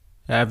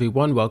Hey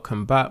everyone,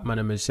 welcome back. My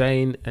name is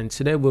Zane, and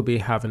today we'll be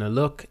having a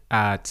look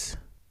at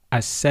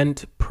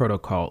Ascent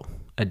Protocol,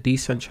 a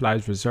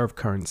decentralized reserve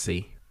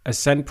currency.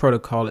 Ascent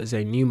Protocol is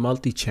a new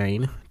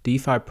multi-chain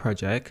DeFi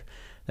project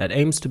that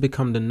aims to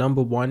become the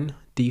 #1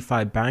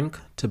 DeFi bank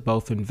to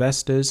both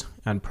investors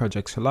and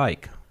projects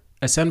alike.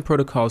 Ascent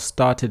Protocol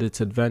started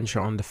its adventure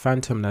on the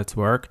Phantom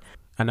network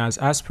and has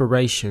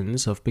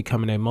aspirations of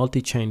becoming a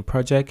multi-chain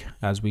project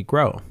as we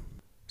grow.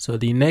 So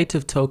the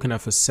native token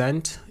of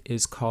Ascent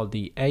is called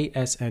the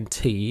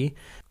ASNT,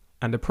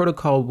 and the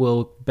protocol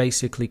will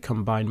basically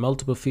combine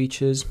multiple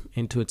features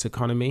into its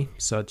economy,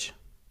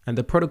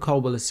 the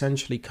protocol will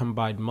essentially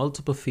combine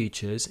multiple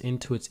features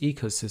into its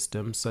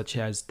ecosystem, such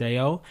as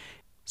DAO.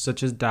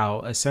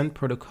 Ascent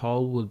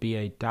Protocol will be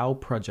a DAO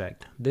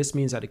project. This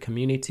means that the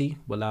community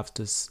will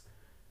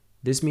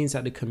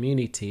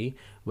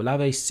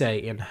have a say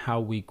in how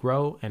we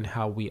grow and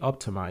how we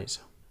optimize.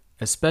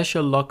 A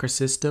special locker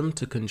system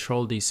to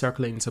control the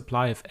circulating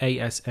supply of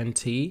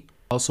ASNT.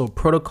 Also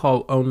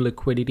protocol-owned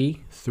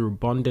liquidity through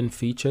bonding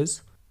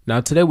features. Now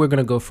today we're going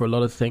to go for a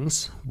lot of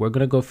things. We're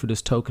going to go through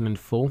this token in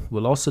full.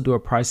 We'll also do a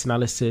price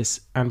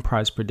analysis and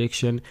price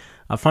prediction.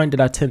 I find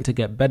that I tend to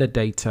get better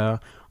data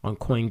on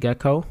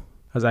CoinGecko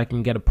as I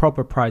can get a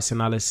proper price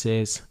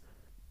analysis.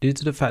 Due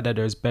to the fact that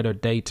there's better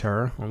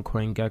data on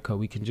CoinGecko,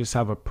 we can just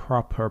have a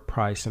proper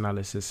price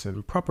analysis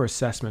and proper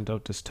assessment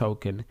of this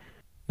token.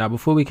 Now,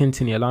 before we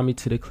continue, allow me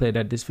to declare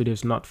that this video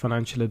is not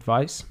financial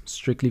advice,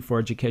 strictly for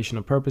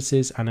educational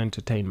purposes and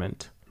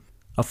entertainment.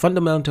 A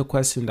fundamental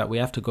question that we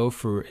have to go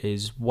through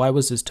is, why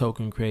was this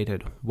token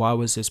created? Why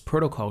was this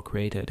protocol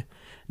created?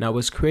 Now, it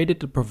was created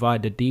to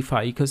provide the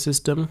DeFi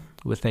ecosystem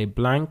with a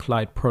blank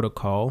light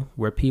protocol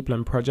where people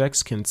and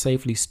projects can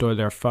safely store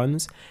their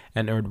funds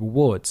and earn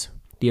rewards.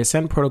 The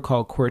Ascent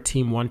Protocol core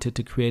team wanted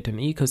to create an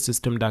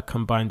ecosystem that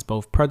combines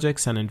both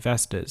projects and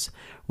investors,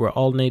 where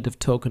all native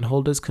token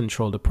holders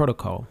control the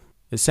protocol.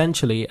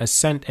 Essentially,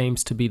 Ascent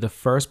aims to be the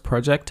first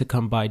project to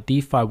combine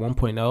DeFi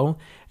 1.0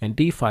 and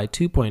DeFi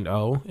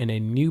 2.0 in a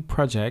new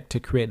project to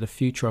create the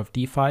future of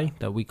DeFi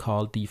that we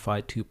call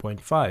DeFi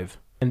 2.5.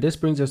 And this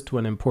brings us to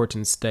an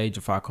important stage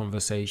of our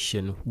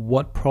conversation.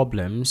 What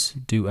problems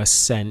do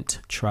Ascent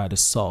try to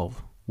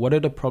solve? What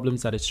are the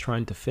problems that it's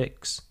trying to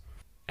fix?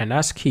 And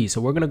that's key,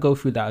 so we're going to go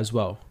through that as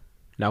well.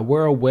 Now,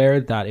 we're aware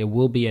that it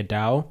will be a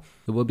DAO,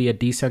 it will be a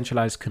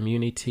decentralized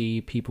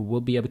community, people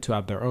will be able to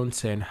have their own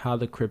say in how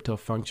the crypto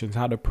functions,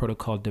 how the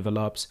protocol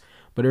develops,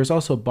 but there's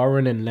also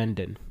borrowing and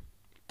lending.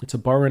 It's a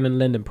borrowing and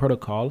lending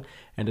protocol,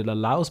 and it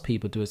allows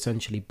people to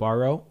essentially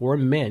borrow or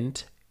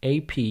mint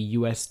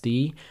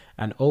APUSD,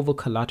 an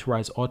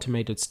over-collateralized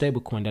automated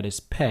stablecoin that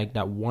is pegged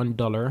at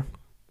 $1.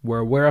 We're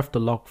aware of the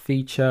lock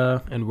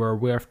feature and we're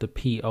aware of the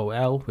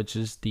POL, which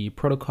is the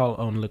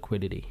protocol-owned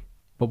liquidity.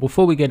 But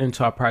before we get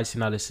into our price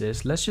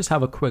analysis, let's just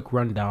have a quick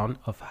rundown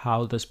of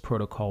how this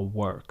protocol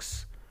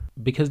works.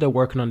 Because they're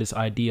working on this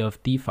idea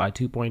of DeFi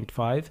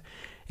 2.5,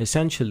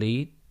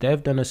 essentially,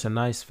 they've done us a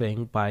nice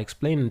thing by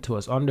explaining to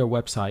us on their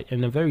website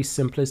in a very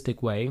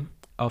simplistic way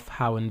of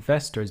how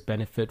investors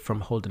benefit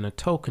from holding a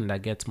token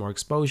that gets more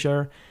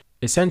exposure.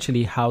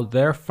 Essentially, how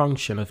their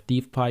function of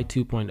DeFi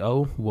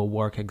 2.0 will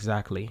work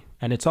exactly.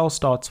 And it all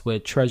starts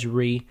with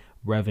treasury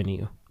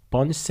revenue.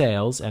 Bond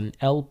sales and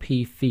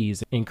LP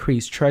fees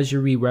increase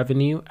treasury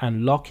revenue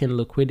and lock in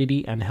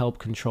liquidity and help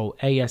control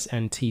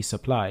ASNT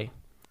supply.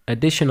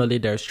 Additionally,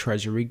 there's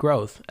treasury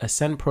growth.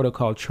 Ascent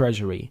Protocol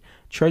Treasury.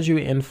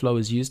 Treasury inflow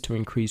is used to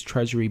increase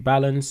treasury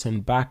balance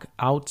and back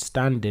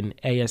outstanding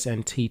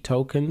ASNT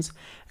tokens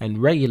and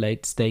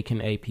regulate staking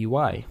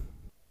APY.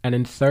 And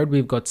in third,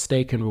 we've got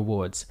staking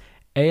rewards.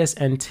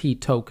 ASNT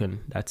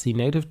token, that's the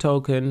native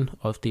token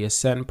of the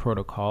Ascent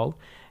Protocol.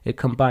 It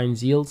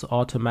combines yields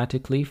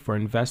automatically for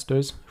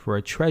investors for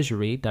a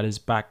treasury that is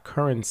backed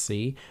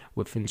currency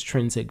with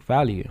intrinsic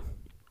value.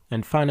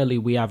 And finally,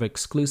 we have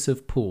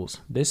exclusive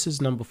pools. This is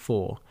number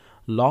 4,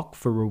 lock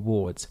for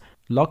rewards.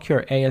 Lock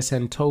your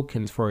ASN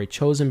tokens for a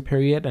chosen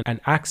period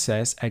and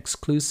access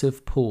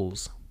exclusive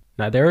pools.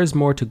 Now, there is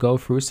more to go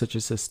through, such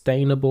as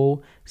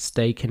sustainable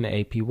staking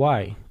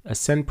APY.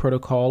 Ascent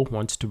Protocol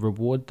wants to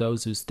reward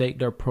those who stake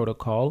their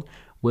protocol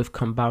with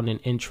compounding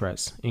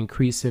interest,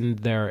 increasing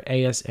their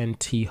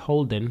ASNT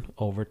holding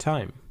over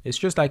time. It's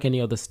just like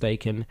any other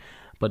staking,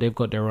 but they've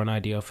got their own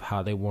idea of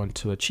how they want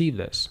to achieve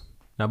this.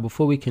 Now,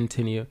 before we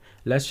continue,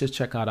 let's just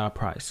check out our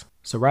price.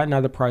 So right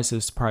now the price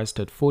is priced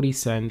at 40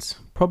 cents.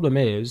 Problem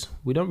is,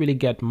 we don't really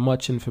get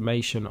much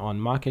information on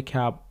market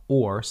cap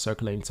or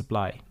circulating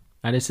supply.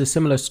 And it's a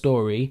similar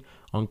story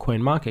on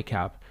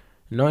CoinMarketCap.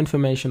 No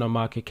information on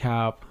market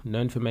cap, no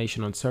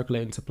information on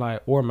circulating supply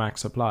or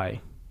max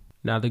supply.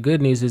 Now, the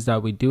good news is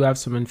that we do have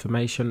some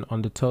information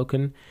on the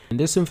token, and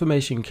this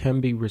information can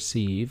be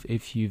received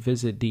if you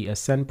visit the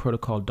Ascent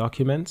Protocol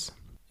documents.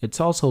 It's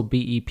also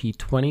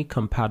BEP20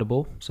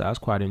 compatible, so that's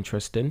quite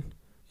interesting.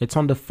 It's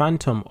on the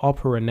Phantom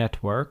Opera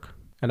network,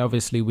 and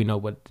obviously we know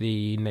what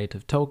the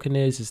native token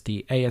is. It's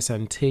the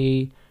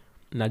ASNT.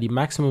 Now, the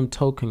maximum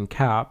token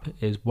cap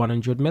is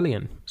 100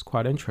 million. It's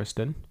quite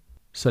interesting.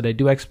 So they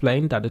do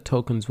explain that the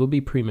tokens will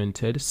be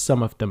pre-minted,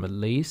 some of them at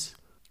least,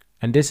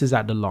 and this is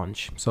at the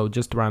launch, so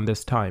just around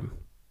this time.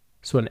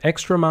 So an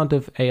extra amount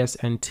of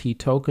ASNT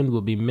token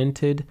will be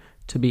minted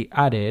to be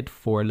added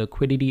for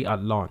liquidity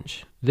at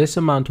launch. This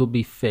amount will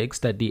be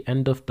fixed at the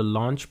end of the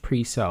launch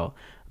pre-sale,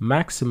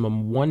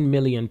 maximum 1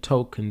 million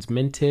tokens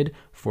minted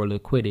for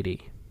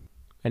liquidity.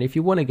 And if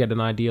you want to get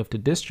an idea of the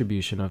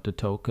distribution of the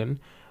token,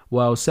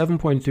 well,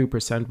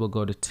 7.3% will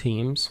go to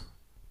teams,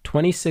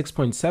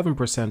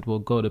 26.7% will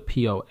go to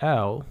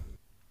POL,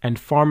 and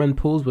farm and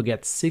pools will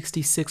get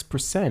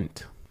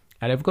 66%.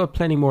 And I've got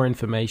plenty more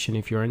information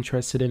if you're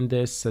interested in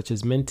this, such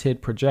as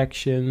minted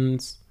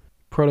projections,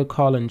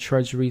 protocol and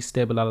treasury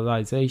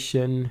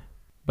stabilization.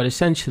 But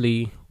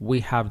essentially,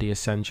 we have the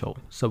essential.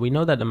 So we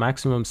know that the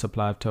maximum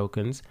supply of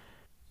tokens.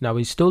 Now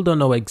we still don't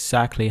know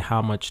exactly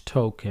how much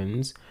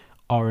tokens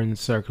are in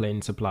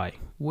circulating supply,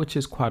 which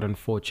is quite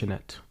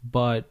unfortunate.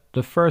 But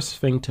the first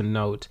thing to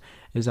note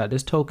is that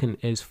this token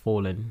is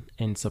falling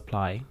in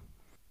supply.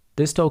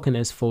 This token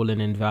is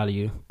falling in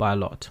value by a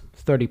lot,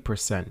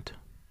 30%.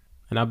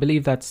 And I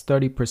believe that's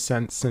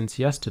 30% since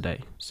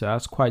yesterday. So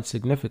that's quite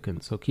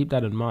significant. So keep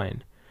that in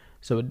mind.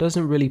 So it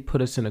doesn't really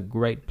put us in a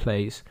great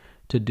place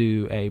to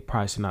do a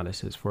price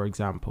analysis, for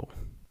example.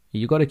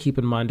 You got to keep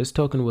in mind this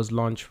token was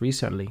launched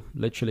recently,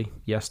 literally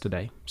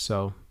yesterday.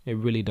 So it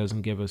really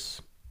doesn't give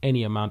us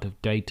any amount of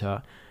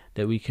data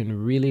that we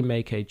can really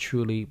make a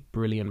truly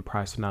brilliant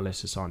price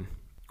analysis on.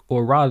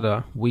 Or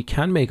rather, we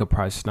can make a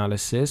price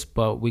analysis,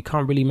 but we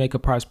can't really make a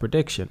price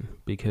prediction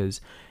because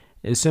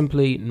it's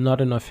simply not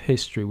enough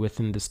history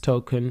within this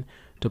token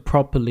to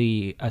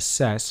properly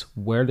assess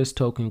where this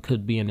token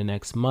could be in the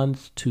next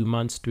month, 2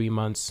 months, 3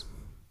 months.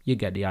 You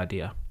get the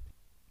idea.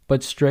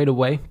 But straight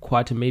away,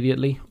 quite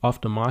immediately off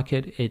the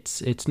market,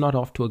 it's not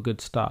off to a good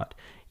start.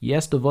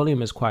 Yes, the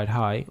volume is quite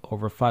high.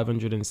 Over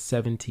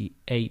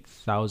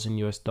 578,000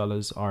 US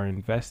dollars are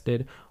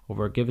invested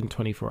over a given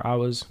 24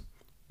 hours.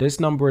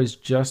 This number is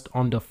just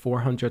under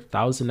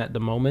 400,000 at the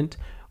moment,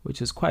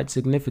 which is quite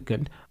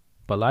significant.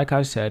 But like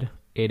I said,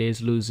 it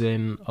is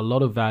losing a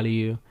lot of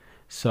value.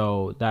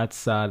 So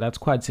that's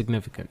quite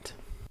significant.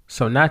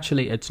 So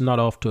naturally, it's not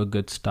off to a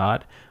good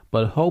start,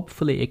 but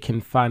hopefully it can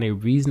find a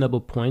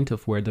reasonable point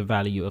of where the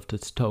value of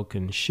this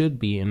token should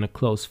be in the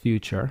close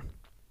future.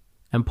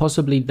 And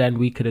possibly then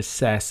we could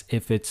assess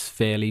if it's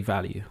fairly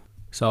valued.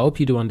 So I hope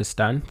you do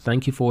understand.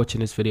 Thank you for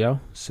watching this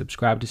video.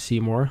 Subscribe to see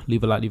more.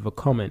 Leave a like, leave a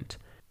comment.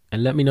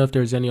 And let me know if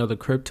there's any other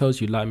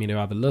cryptos you'd like me to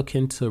have a look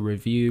into,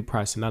 review,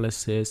 price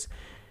analysis.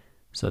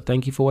 So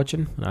thank you for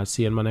watching, and I'll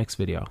see you in my next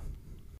video.